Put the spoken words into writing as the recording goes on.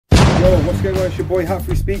Yo, what's going on? It's your boy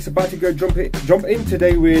Hatfree Speaks, about to go jump in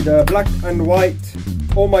today with Black and White.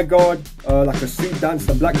 Oh my god, like a street dance,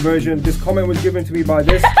 the black version. This comment was given to me by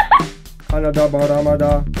this Canada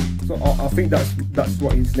Baramada. So I think that's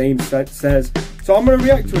what his name says. So I'm gonna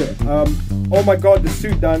react to it. Oh my god, the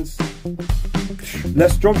suit dance.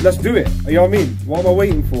 Let's do it. You know what I mean? What am I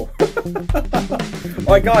waiting for?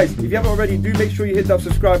 Alright guys, if you haven't already, do make sure you hit that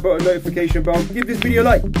subscribe button, notification bell, give this video a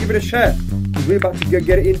like, give it a share, because we're about to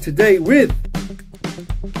get it in today with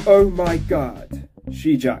Oh My God,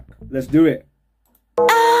 She-Jack. Let's do it. Oh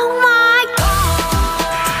my God.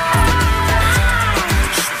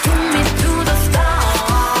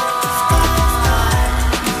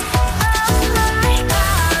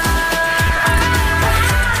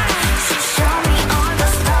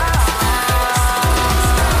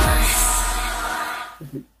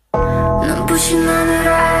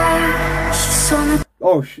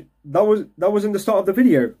 Oh, that was in the start of the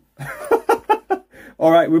video.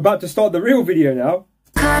 Alright, we're about to start the real video now.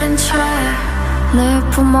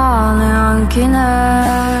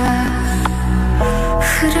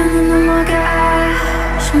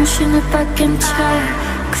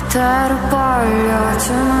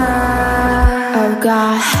 Oh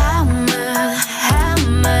God.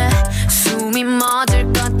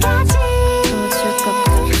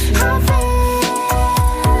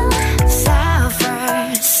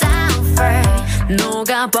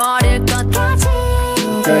 녹아버릴 것까지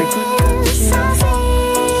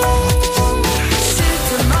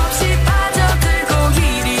쓸틈없이 빠져들고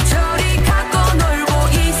이리저리 갖고 놀고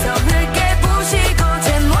이성을 깨부시고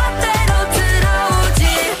제 멋대로 들어오지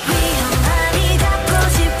위험하니 닿고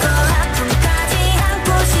싶고 아픔까지 안고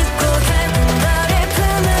싶고 결국 너를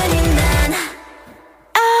품으니 난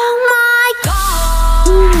Oh my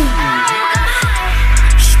God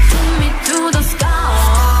She took me to the sky.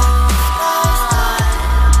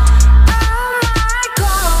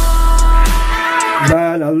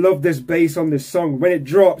 Man, I love this bass on this song. When it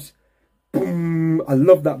drops, boom, I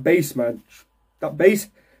love that bass, man. That bass,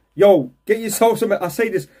 yo, get yourself some, I say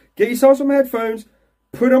this, get yourself some headphones,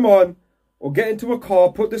 put them on, or get into a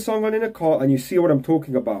car, put the song on in a car, and you see what I'm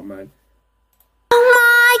talking about, man. Oh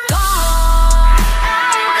my God,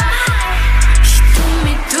 she took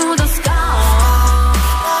me to the sky.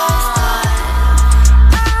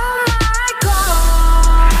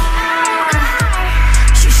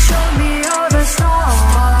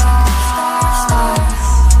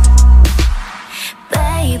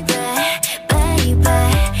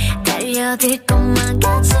 어딜 것만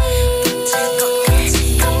같이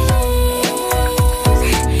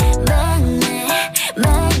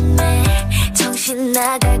매일매일 정신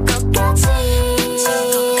나갈 것까지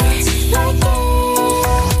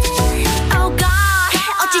Oh God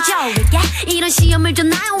어찌 좋을게 이런 시험을 줘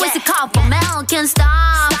나요 It's a call for mail Can't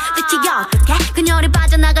stop 대체 어떻게 그녀를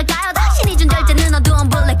빠져나갈까요 다시 잊은 절제는 어두운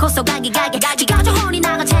블랙홀 속 가기 지가 저 혼이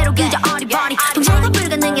나가 채로 그저 어리버리 통제가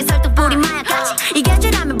불가능해 설득 뿌리 마약같이 이게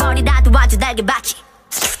죄라면 버리다 도와줘 달걀밭이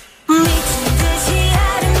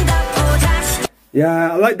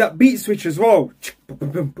Yeah, I like that beat switch as well.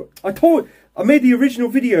 I made the original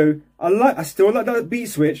video. I still like that beat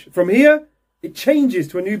switch. From here, it changes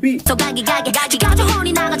to a new beat. Okay.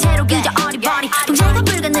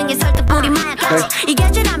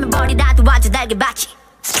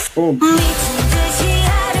 Boom.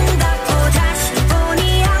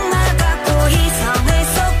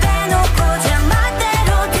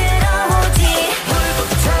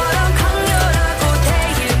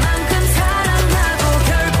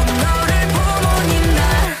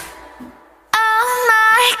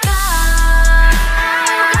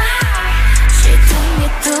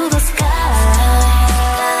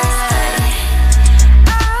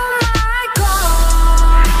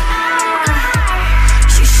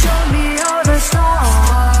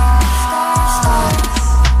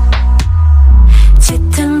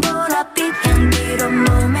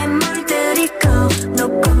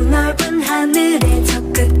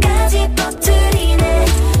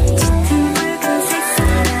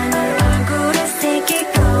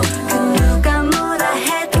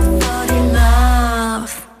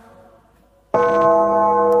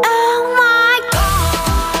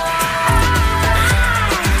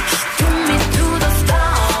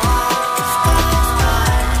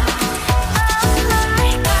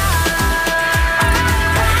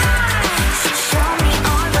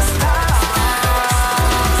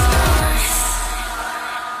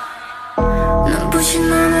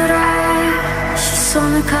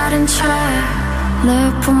 손을 가린 채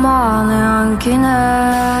내 품 안에 안기네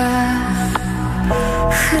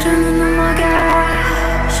흐르는 음악에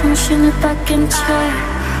정신을 뺏긴 채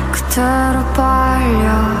그대로 빨려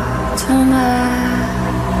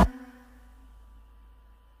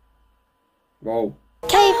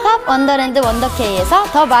클로즈업 원더랜드 원더K에서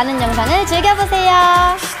더 많은 영상을 즐겨보세요.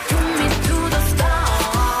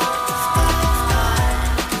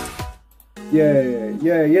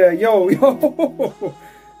 Yeah, yo.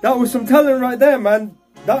 That was some talent right there, man.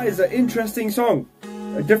 That is an interesting song.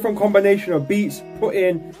 A different combination of beats put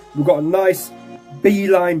in. We've got a nice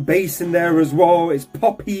B-line bass in there as well. It's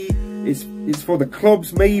poppy. It's for the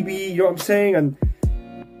clubs maybe, you know what I'm saying? And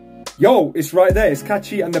yo, it's right there. It's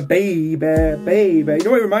catchy. And the baby. You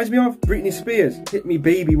know what it reminds me of? Britney Spears. Hit Me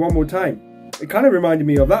Baby One More Time. It kind of reminded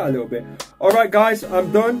me of that a little bit. Alright guys,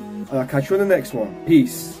 I'm done. And I'll catch you on the next one.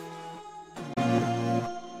 Peace.